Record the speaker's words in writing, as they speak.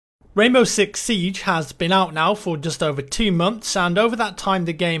Rainbow Six Siege has been out now for just over 2 months, and over that time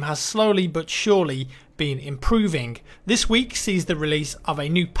the game has slowly but surely been improving. This week sees the release of a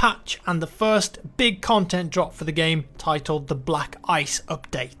new patch and the first big content drop for the game, titled the Black Ice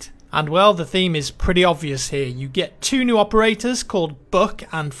Update. And well, the theme is pretty obvious here. You get 2 new operators called Buck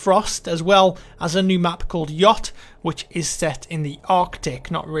and Frost, as well as a new map called Yacht, which is set in the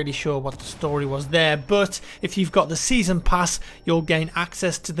Arctic. Not really sure what the story was there, but if you've got the season pass, you'll gain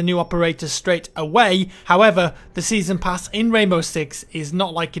access to the new operators straight away. However, the season pass in Rainbow Six is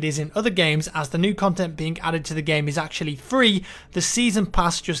not like it is in other games, as the new content being added to the game is actually free. The season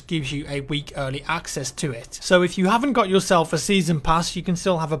pass just gives you a week early access to it. So if you haven't got yourself a season pass, you can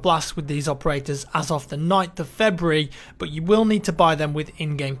still have a blast with these operators as of the 9th of February, but you will need to buy them with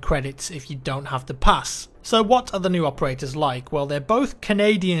in-game credits if you don't have the pass. So what are the new operators like? Well, they're both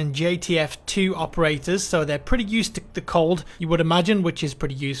Canadian JTF2 operators, so they're pretty used to the cold, you would imagine, which is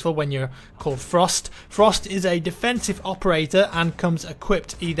pretty useful when you're called Frost. Frost is a defensive operator and comes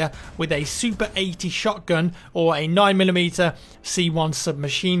equipped either with a Super 80 shotgun or a 9mm C1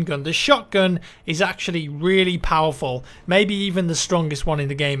 submachine gun. The shotgun is actually really powerful, maybe even the strongest one in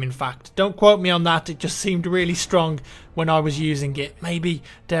the game, in fact. Don't quote me on that, it just seemed really strong when I was using it. Maybe,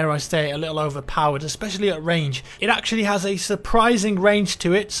 dare I say, a little overpowered, especially at range. It actually has a surprising range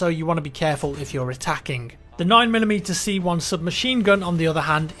to it, so you want to be careful if you're attacking. The 9mm C1 submachine gun, on the other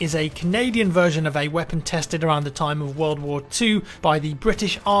hand, is a Canadian version of a weapon tested around the time of World War II by the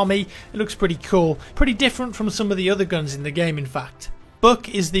British Army. It looks pretty cool, pretty different from some of the other guns in the game, in fact.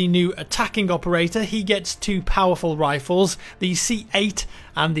 Buck is the new attacking operator. He gets 2 powerful rifles, the C8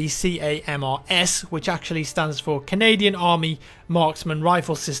 and the CAMRS, which actually stands for Canadian Army Marksman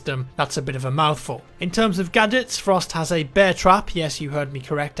Rifle System. That's a bit of a mouthful. In terms of gadgets, Frost has a bear trap. Yes, you heard me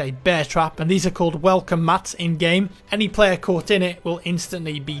correct, a bear trap, and these are called welcome mats in game. Any player caught in it will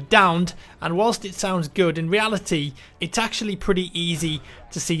instantly be downed, and whilst it sounds good, in reality it's actually pretty easy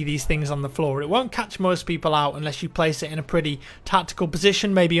to see these things on the floor. It won't catch most people out unless you place it in a pretty tactical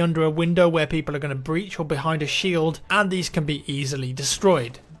position, maybe under a window where people are going to breach or behind a shield, and these can be easily destroyed.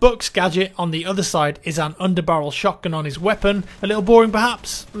 Buck's gadget on the other side is an underbarrel shotgun on his weapon. A little boring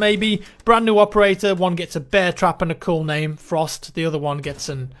perhaps, maybe. Brand new operator, one gets a bear trap and a cool name, Frost. The other one gets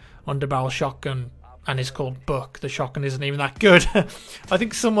an underbarrel shotgun and is called Buck. The shotgun isn't even that good. I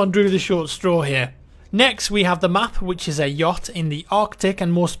think someone drew the short straw here. Next we have the map, which is a yacht in the Arctic,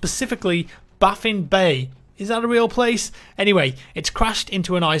 and more specifically Baffin Bay. Is that a real place? Anyway, it's crashed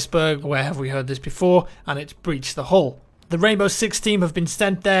into an iceberg, where have we heard this before, and it's breached the hull. The Rainbow Six team have been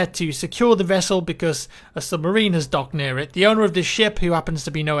sent there to secure the vessel because a submarine has docked near it. The owner of this ship, who happens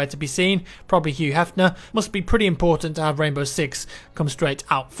to be nowhere to be seen, probably Hugh Hefner, must be pretty important to have Rainbow Six come straight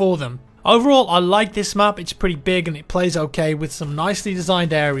out for them. Overall, I like this map. It's pretty big and it plays okay with some nicely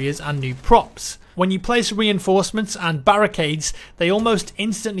designed areas and new props. When you place reinforcements and barricades, they almost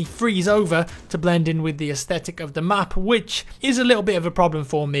instantly freeze over to blend in with the aesthetic of the map, which is a little bit of a problem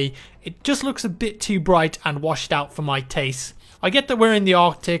for me. It just looks a bit too bright and washed out for my taste. I get that we're in the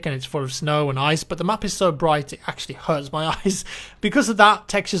Arctic and it's full of snow and ice, but the map is so bright it actually hurts my eyes. Because of that,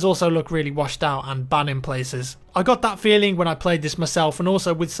 textures also look really washed out and bad in places. I got that feeling when I played this myself, and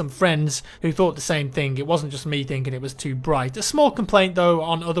also with some friends who thought the same thing. It wasn't just me thinking it was too bright. A small complaint though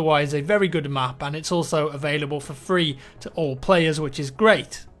on otherwise a very good map, and it's also available for free to all players, which is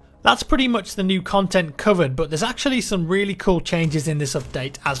great. That's pretty much the new content covered, but there's actually some really cool changes in this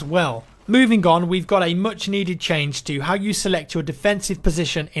update as well. Moving on, we've got a much needed change to how you select your defensive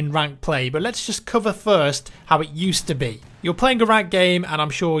position in ranked play, but let's just cover first how it used to be. You're playing a ranked game, and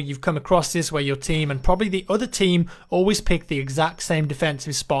I'm sure you've come across this where your team and probably the other team always pick the exact same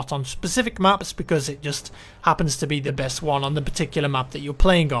defensive spot on specific maps because it just happens to be the best one on the particular map that you're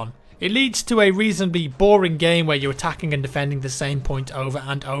playing on. It leads to a reasonably boring game where you're attacking and defending the same point over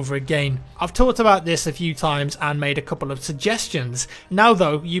and over again. I've talked about this a few times and made a couple of suggestions. Now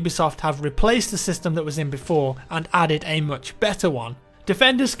though, Ubisoft have replaced the system that was in before and added a much better one.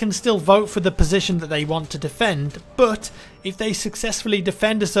 Defenders can still vote for the position that they want to defend, but if they successfully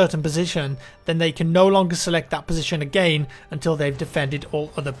defend a certain position, then they can no longer select that position again until they've defended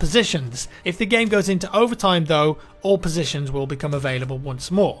all other positions. If the game goes into overtime though, all positions will become available once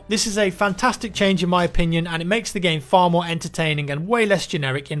more. This is a fantastic change in my opinion, and it makes the game far more entertaining and way less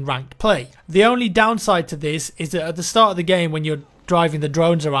generic in ranked play. The only downside to this is that at the start of the game, when you're driving the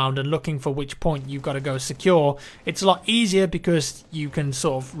drones around and looking for which point you've got to go secure, it's a lot easier because you can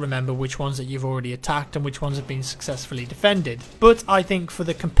sort of remember which ones that you've already attacked and which ones have been successfully defended. But I think for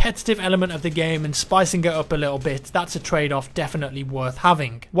the competitive element of the game and spicing it up a little bit, that's a trade-off definitely worth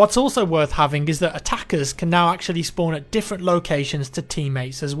having. What's also worth having is that attackers can now actually spawn at different locations to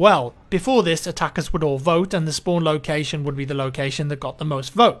teammates as well. Before this, attackers would all vote and the spawn location would be the location that got the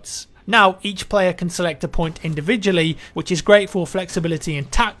most votes. Now, each player can select a point individually, which is great for flexibility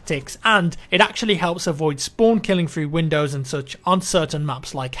and tactics, and it actually helps avoid spawn killing through windows and such on certain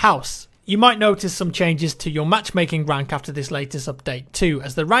maps like House. You might notice some changes to your matchmaking rank after this latest update too,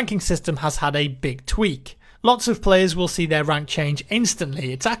 as the ranking system has had a big tweak. Lots of players will see their rank change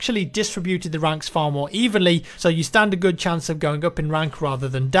instantly. It's actually distributed the ranks far more evenly, so you stand a good chance of going up in rank rather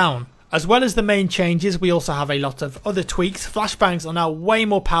than down. As well as the main changes, we also have a lot of other tweaks. Flashbangs are now way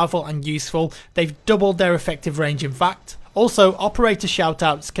more powerful and useful. They've doubled their effective range in fact. Also, operator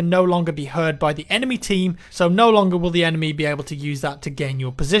shoutouts can no longer be heard by the enemy team, so no longer will the enemy be able to use that to gain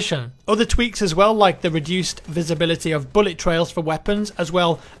your position. Other tweaks as well, like the reduced visibility of bullet trails for weapons, as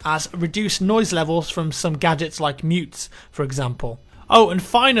well as reduced noise levels from some gadgets like mutes, for example. Oh, and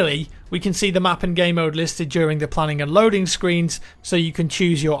finally, we can see the map and game mode listed during the planning and loading screens, so you can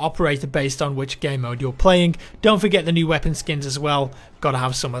choose your operator based on which game mode you're playing. Don't forget the new weapon skins as well, gotta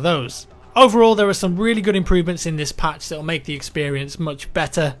have some of those. Overall, there are some really good improvements in this patch that will make the experience much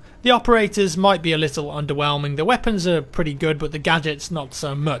better. The operators might be a little underwhelming, the weapons are pretty good, but the gadgets not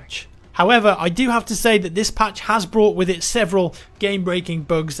so much. However, I do have to say that this patch has brought with it several game-breaking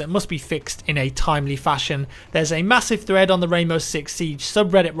bugs that must be fixed in a timely fashion. There's a massive thread on the Rainbow Six Siege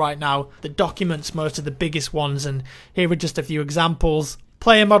subreddit right now that documents most of the biggest ones, and here are just a few examples.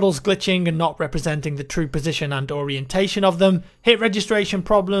 Player models glitching and not representing the true position and orientation of them, hit registration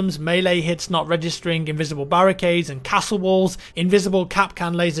problems, melee hits not registering, invisible barricades and castle walls, invisible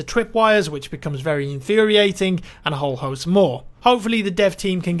Kapkan laser tripwires which becomes very infuriating, and a whole host more. Hopefully the dev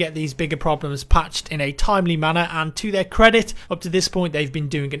team can get these bigger problems patched in a timely manner, and to their credit, up to this point they've been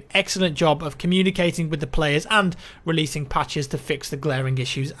doing an excellent job of communicating with the players and releasing patches to fix the glaring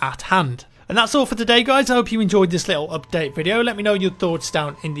issues at hand. And that's all for today guys. I hope you enjoyed this little update video. Let me know your thoughts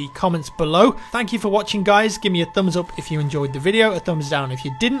down in the comments below. Thank you for watching guys. Give me a thumbs up if you enjoyed the video, a thumbs down if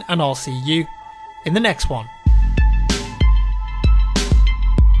you didn't, and I'll see you in the next one.